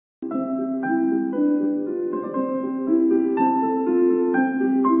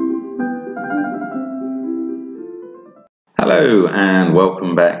Hello and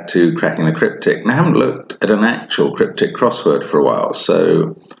welcome back to Cracking the Cryptic. Now, I haven't looked at an actual cryptic crossword for a while,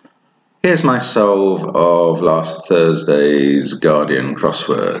 so here's my solve of last Thursday's Guardian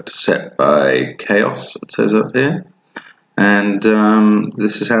crossword set by Qaos, it says up here. And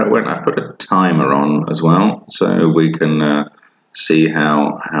this is how it went. I've put a timer on as well, so we can see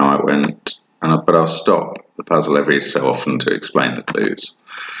how it went. But I'll stop the puzzle every so often to explain the clues.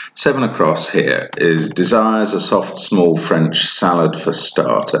 7 across here is desires a soft, small French salad for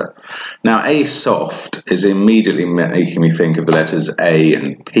starter. Now, a soft is immediately making me think of the letters A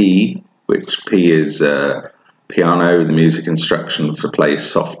and P, which P is piano, the music instruction for play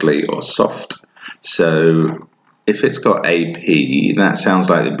softly or soft. So if it's got AP, that sounds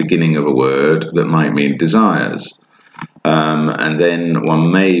like the beginning of a word that might mean desires. And then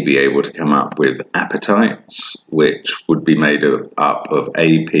one may be able to come up with appetites, which would be made up of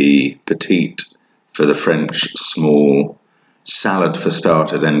AP, petite for the French small, salad for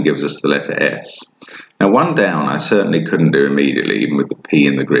starter then gives us the letter S. Now, one down I certainly couldn't do immediately, even with the P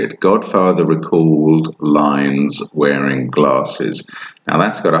in the grid. Godfather recalled lines wearing glasses. Now,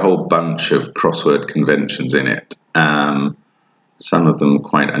 that's got a whole bunch of crossword conventions in it, some of them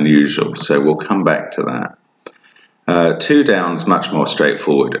quite unusual, so we'll come back to that. 2 down's much more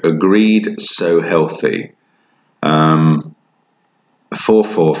straightforward. Agreed, so healthy. A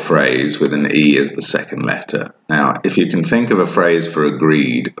 4-4 phrase with an E as the second letter. Now, if you can think of a phrase for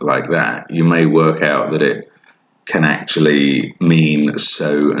agreed like that, you may work out that it can actually mean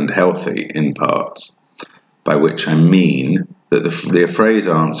so and healthy in parts, by which I mean that the phrase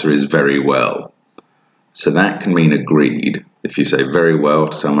answer is very well. So that can mean agreed. If you say very well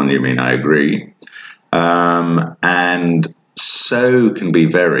to someone, you mean I agree. And so can be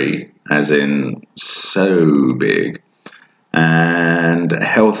very, as in so big, and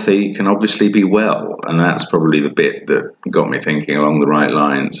healthy can obviously be well, and that's probably the bit that got me thinking along the right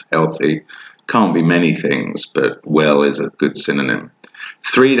lines. Healthy can't be many things, but well is a good synonym.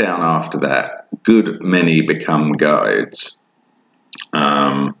 3 down after that, good many become guides.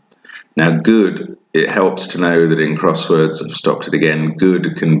 Now good, it helps to know that in crosswords, I've stopped it again,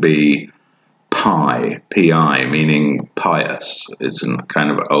 good can be pi, P-I, meaning pious. It's a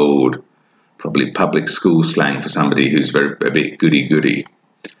kind of old, probably public school slang for somebody who's a bit goody-goody.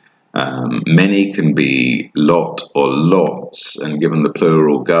 Many can be lot or lots, and given the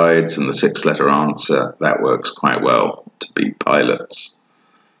plural guides and the 6-letter answer, that works quite well to be pilots.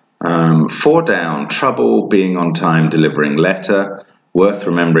 4 down, trouble being on time delivering letter. Worth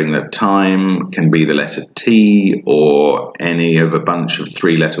remembering that time can be the letter T or any of a bunch of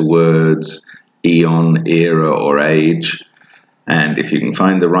 3-letter words, eon, era, or age. And if you can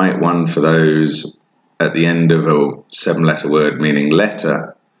find the right one for those at the end of a 7-letter word meaning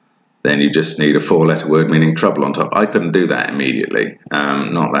letter, then you just need a 4-letter word meaning trouble on top. I couldn't do that immediately,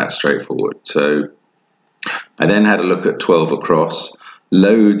 not that straightforward. So I then had a look at 12 across.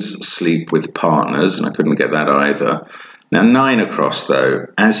 Loads sleep with partners, and I couldn't get that either. Now 9 across though,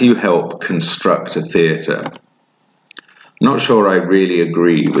 as you help construct a theatre. I'm not sure I really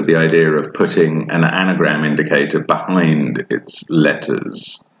agree with the idea of putting an anagram indicator behind its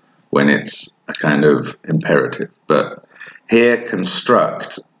letters when it's a kind of imperative. But here,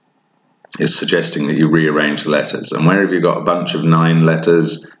 construct is suggesting that you rearrange the letters. And where have you got a bunch of 9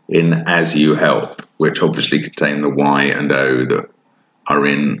 letters in as you help, which obviously contain the Y and O that are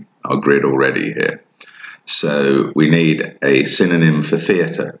in our grid already here. So we need a synonym for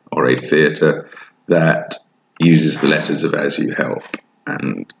theatre, or a theatre that uses the letters of as you help,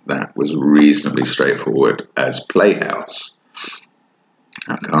 and that was reasonably straightforward as playhouse.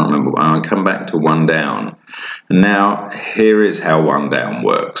 I can't remember. I'll come back to 1 down. Now, here is how 1 down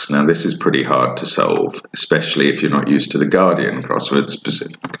works. Now, this is pretty hard to solve, especially if you're not used to the Guardian crossword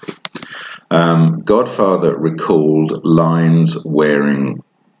specifically. Godfather recalled lines wearing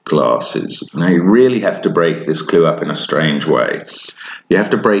glasses. Now, you really have to break this clue up in a strange way. You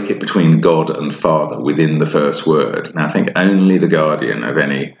have to break it between God and Father within the first word. Now, I think only the Guardian of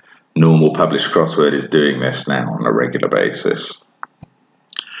any normal published crossword is doing this now on a regular basis.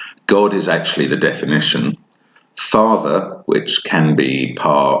 God is actually the definition. Father, which can be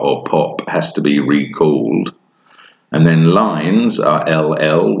pa or pop, has to be recalled. And then lines are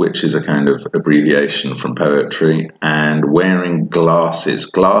LL, which is a kind of abbreviation from poetry, and wearing glasses.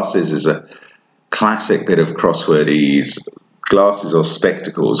 Glasses is a classic bit of crosswordese. Glasses or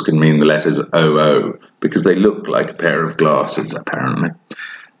spectacles can mean the letters OO because they look like a pair of glasses, apparently,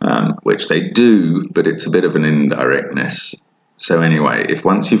 which they do, but it's a bit of an indirectness. So anyway, if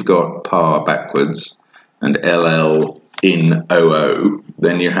once you've got pa backwards and LL in OO,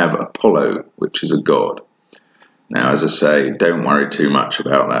 then you have Apollo, which is a god. Now, as I say, don't worry too much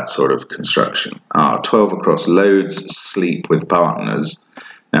about that sort of construction. 12 across, loads sleep with partners.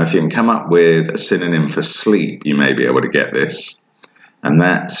 Now, if you can come up with a synonym for sleep, you may be able to get this. And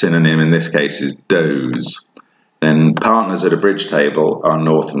that synonym in this case is doze. Then partners at a bridge table are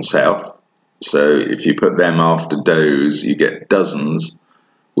north and south. So if you put them after doze, you get dozens,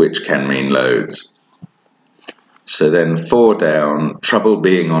 which can mean loads. So then 4 down, trouble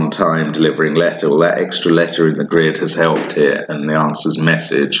being on time delivering letter. Well, that extra letter in the grid has helped here, and the answer's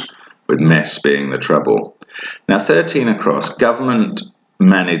message, with mess being the trouble. Now 13 across, government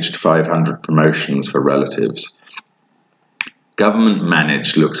managed 500 promotions for relatives. Government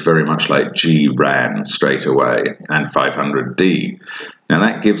managed looks very much like G ran straight away, and 500D. Now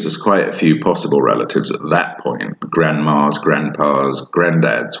that gives us quite a few possible relatives at that point. Grandmas, grandpas,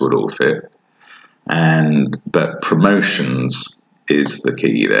 granddads would all fit. But promotions is the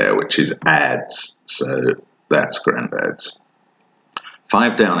key there, which is ads, so that's granddads.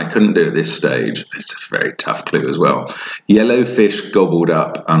 5 down, I couldn't do at this stage. It's a very tough clue as well. Yellow fish gobbled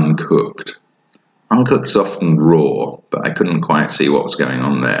up uncooked. Uncooked is often raw, but I couldn't quite see what was going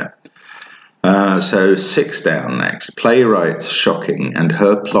on there. So 6 down next. Playwright's shocking, and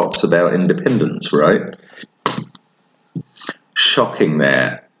her plot's about independence, right? Shocking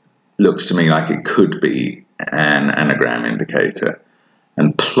there looks to me like it could be an anagram indicator.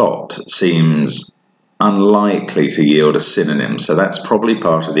 And plot seems unlikely to yield a synonym, so that's probably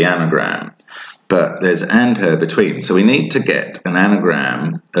part of the anagram. But there's and her between, so we need to get an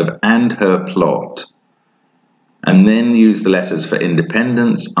anagram of and her plot, and then use the letters for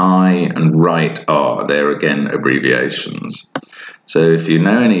independence, I, and right are. They're again abbreviations. So if you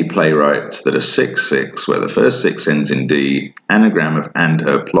know any playwrights that are 6-6, where the first 6 ends in D, anagram of and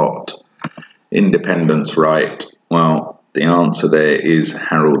her plot, independence, right, well, the answer there is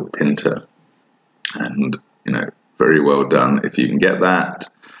Harold Pinter. And, very well done if you can get that.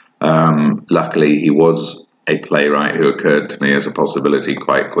 Luckily, he was a playwright who occurred to me as a possibility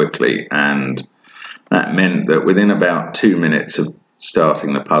quite quickly, and that meant that within about 2 minutes of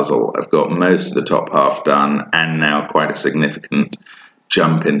starting the puzzle, I've got most of the top half done, and now quite a significant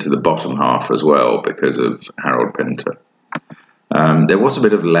jump into the bottom half as well because of Harold Pinter. There was a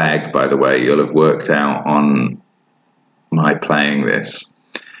bit of lag, by the way, you'll have worked out on my playing this.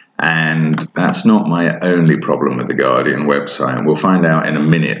 And that's not my only problem with the Guardian website. We'll find out in a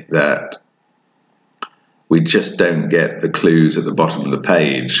minute that we just don't get the clues at the bottom of the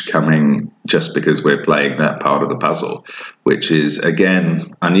page coming just because we're playing that part of the puzzle, which is,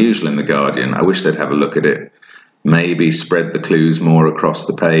 again, unusual in the Guardian. I wish they'd have a look at it. Maybe spread the clues more across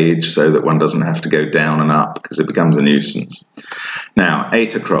the page so that one doesn't have to go down and up because it becomes a nuisance. Now,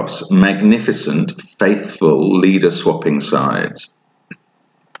 8 across. Magnificent, faithful, leader-swapping sides.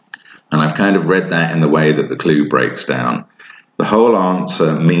 And I've kind of read that in the way that the clue breaks down. The whole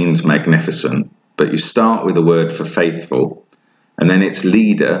answer means magnificent, but you start with a word for faithful, and then its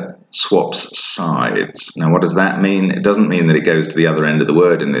leader swaps sides. Now, what does that mean? It doesn't mean that it goes to the other end of the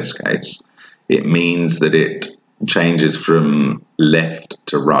word in this case. It means that it changes from left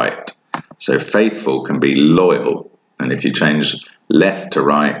to right. So faithful can be loyal, and if you change left to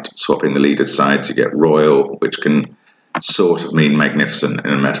right, swapping the leader's sides, you get royal, which can sort of mean magnificent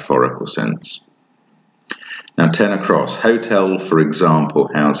in a metaphorical sense. Now 10 across. Hotel, for example,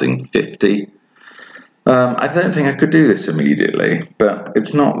 housing 50. I don't think I could do this immediately, but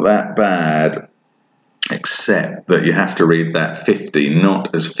it's not that bad, except that you have to read that 50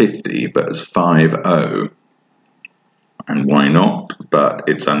 not as 50, but as 50. And why not? But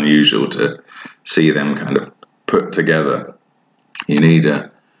it's unusual to see them kind of put together. You need a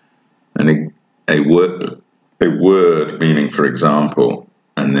word meaning, for example,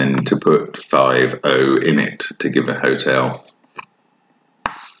 and then to put 50 in it to give a hotel.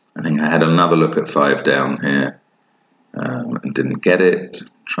 I think I had another look at 5 down here and didn't get it.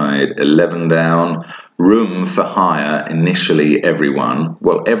 Tried 11 down. Room for hire, initially everyone.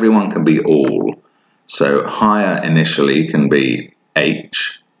 Well, everyone can be all. So hire initially can be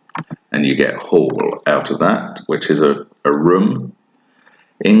H, and you get hall out of that, which is a room.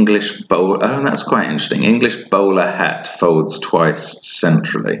 English bowler, oh, that's quite interesting. English bowler hat folds twice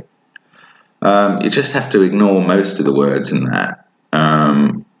centrally. You just have to ignore most of the words in that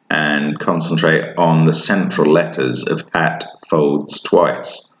and concentrate on the central letters of hat folds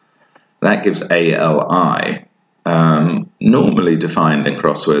twice. That gives ALI, normally defined in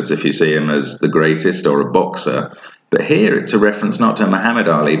crosswords if you see him as the greatest or a boxer. But here it's a reference not to Muhammad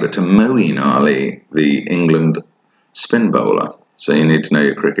Ali, but to Moeen Ali, the England spin bowler. So you need to know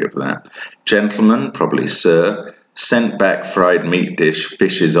your cricket for that. Gentleman, probably sir. Sent back fried meat dish,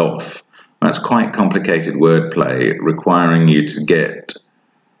 fish is off. That's quite complicated wordplay, requiring you to get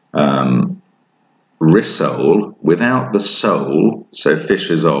risol without the soul, so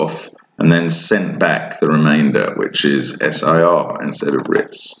fishes off, and then sent back the remainder, which is SIR instead of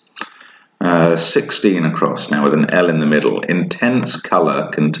ris. 16 across now with an L in the middle. Intense colour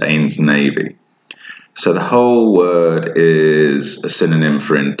contains navy. So the whole word is a synonym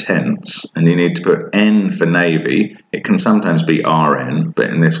for intense, and you need to put N for navy. It can sometimes be RN, but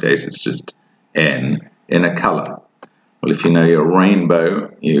in this case it's just N in a colour. Well, if you know your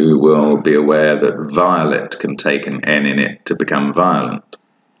rainbow, you will be aware that violet can take an N in it to become violent.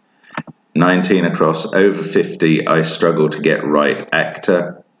 19 across, over 50, I struggle to get right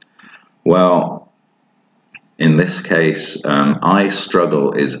actor. Well, in this case, I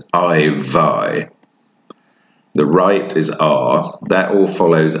struggle is I vi. The right is R. That all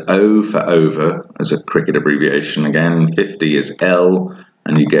follows O for over as a cricket abbreviation again. 50 is L,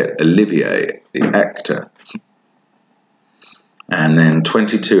 and you get Olivier, the actor. And then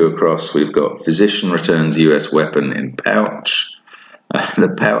 22 across, we've got physician returns US weapon in pouch.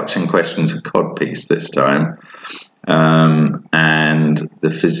 The pouch in question is a codpiece this time. And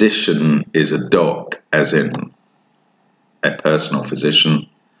the physician is a doc, as in a personal physician.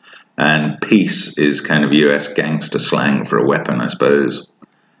 And piece is kind of US gangster slang for a weapon, I suppose.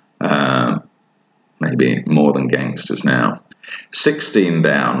 Maybe more than gangsters now. 16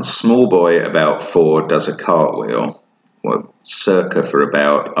 down, small boy about 4 does a cartwheel. Well, circa for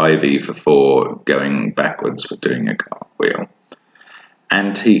about, IV for 4, going backwards for doing a cartwheel.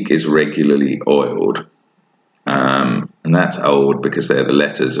 Antique is regularly oiled. And that's old because they're the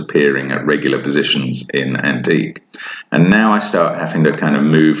letters appearing at regular positions in antique. And now I start having to kind of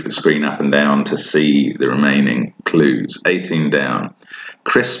move the screen up and down to see the remaining clues. 18 down.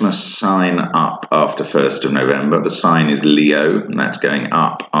 Christmas sign up after 1st of November. The sign is Leo, and that's going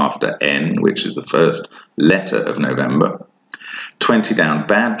up after N, which is the first letter of November. 20 down.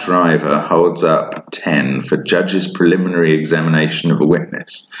 Bad driver holds up 10 for judge's preliminary examination of a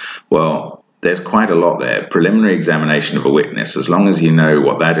witness. Well, there's quite a lot there. Preliminary examination of a witness, as long as you know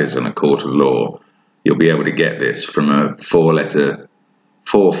what that is in a court of law, you'll be able to get this from a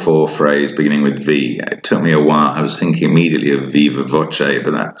 4-4 phrase beginning with V. It took me a while. I was thinking immediately of viva voce,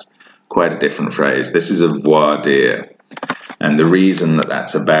 but that's quite a different phrase. This is a voir dire. And the reason that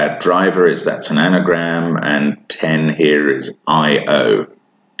that's a bad driver is that's an anagram, and 10 here is IO.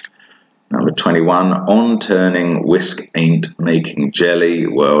 Number 21, on turning, whisk ain't making jelly.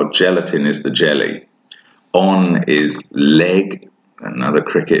 Well, gelatin is the jelly. On is leg, another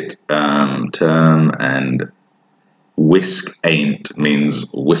cricket term, and whisk ain't means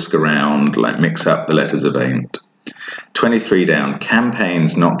whisk around, like mix up the letters of ain't. 23 down,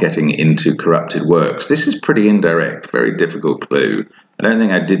 campaigns not getting into corrupted works. This is pretty indirect, very difficult clue. I don't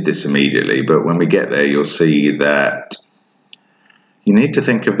think I did this immediately, but when we get there, you'll see that you need to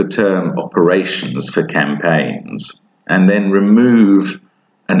think of the term operations for campaigns and then remove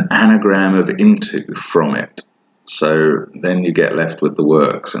an anagram of into from it. So then you get left with the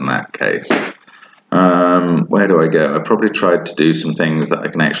works in that case. Where do I go? I probably tried to do some things that I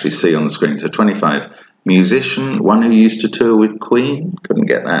can actually see on the screen. So 25, musician, one who used to tour with Queen. Couldn't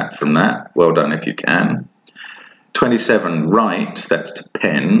get that from that. Well done if you can. 27, write, that's to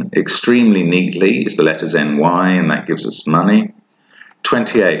pen. Extremely neatly is the letters NY, and that gives us money.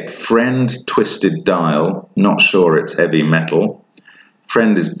 28, friend, twisted dial, not sure it's heavy metal.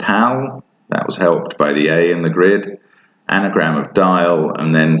 Friend is pal, that was helped by the A in the grid. Anagram of dial,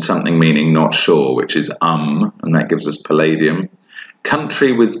 and then something meaning not sure, which is and that gives us palladium.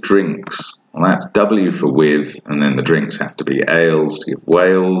 Country with drinks, well that's W for with, and then the drinks have to be ales to give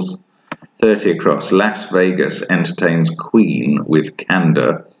Wales. 30 across, Las Vegas entertains Queen with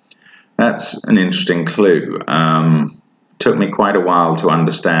candor. That's an interesting clue. Took me quite a while to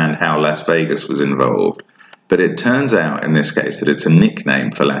understand how Las Vegas was involved, but it turns out in this case that it's a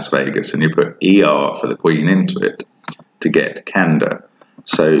nickname for Las Vegas, and you put ER for the Queen into it to get candor.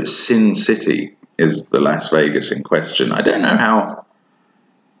 So Sin City is the Las Vegas in question. I don't know how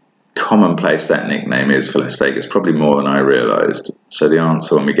commonplace that nickname is for Las Vegas, probably more than I realized. So the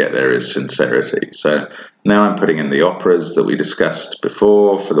answer when we get there is sincerity. So now I'm putting in the operas that we discussed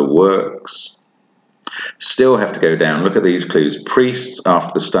before for the works. Still have to go down. Look at these clues. Priests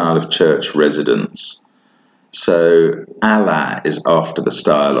after the style of church residents. So Allah is after the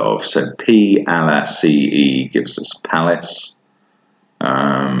style of. So P, Allah, CE gives us palace.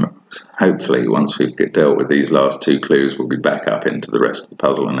 Hopefully once we've dealt with these last two clues, we'll be back up into the rest of the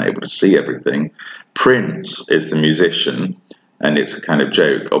puzzle and able to see everything. Prince is the musician, and it's a kind of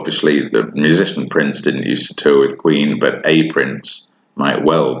joke. Obviously the musician Prince didn't used to tour with Queen, but a Prince might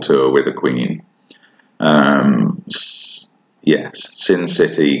well tour with a queen. Yes, Sin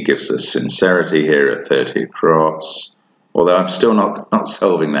City gives us sincerity here at 30 across, although I'm still not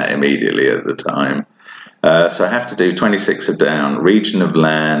solving that immediately at the time. So I have to do 26 of down. Region of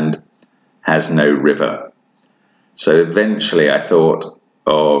land has no river. So eventually I thought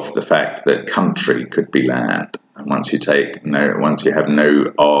of the fact that country could be land. And once you have no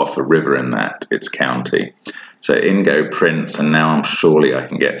R for river in that, it's county. So in go prince, and now surely I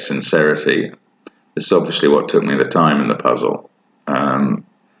can get sincerity. This is obviously what took me the time in the puzzle. And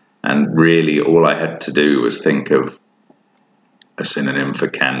really all I had to do was think of a synonym for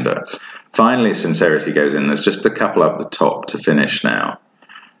candor. Finally, sincerity goes in. There's just a couple up the top to finish now.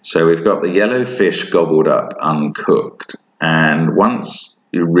 So we've got the yellow fish gobbled up uncooked. And once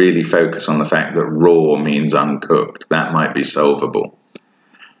you really focus on the fact that raw means uncooked, that might be solvable.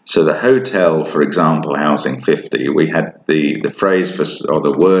 So the hotel, for example, housing 50, we had the phrase or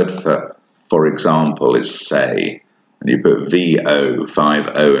the word for example, is say. And you put VO,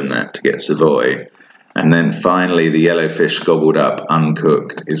 5O in that to get Savoy. And then finally, the yellow fish gobbled up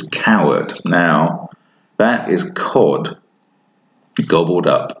uncooked is coward. Now, that is cod gobbled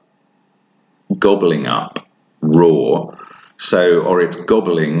up, gobbling up, raw. So, or it's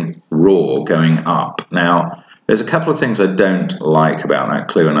gobbling raw going up. Now, there's a couple of things I don't like about that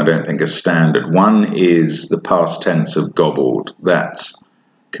clue, and I don't think are standard. One is the past tense of gobbled. That's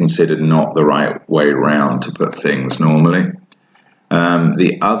considered not the right way round to put things normally.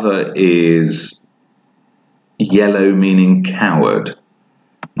 The other is yellow meaning coward.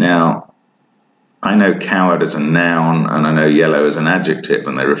 Now, I know coward as a noun and I know yellow as an adjective,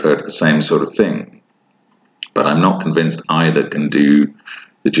 and they refer to the same sort of thing. But I'm not convinced either can do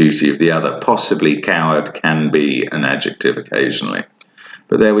the duty of the other. Possibly coward can be an adjective occasionally.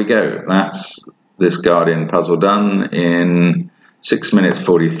 But there we go. That's this Guardian puzzle done in 6 minutes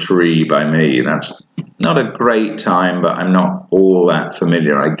 43 by me. That's not a great time, but I'm not all that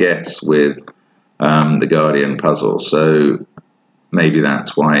familiar, I guess, with the Guardian puzzle. So maybe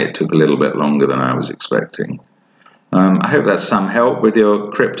that's why it took a little bit longer than I was expecting. I hope that's some help with your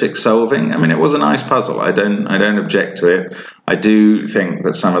cryptic solving. I mean, it was a nice puzzle. I don't object to it. I do think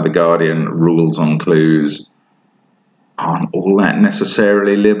that some of the Guardian rules on clues aren't all that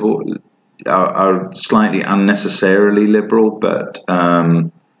necessarily liberal, are slightly unnecessarily liberal, but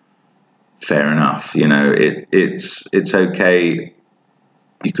fair enough. You know, it's okay.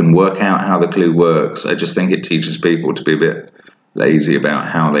 You can work out how the clue works. I just think it teaches people to be a bit lazy about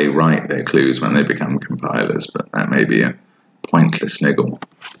how they write their clues when they become compilers, but that may be a pointless niggle.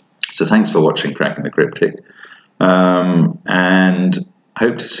 So thanks for watching Cracking the Cryptic, and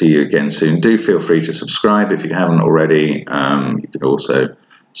hope to see you again soon. Do feel free to subscribe if you haven't already. You can also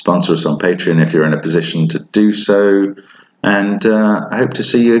sponsor us on Patreon if you're in a position to do so, and I hope to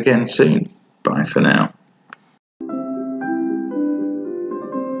see you again soon. Bye for now.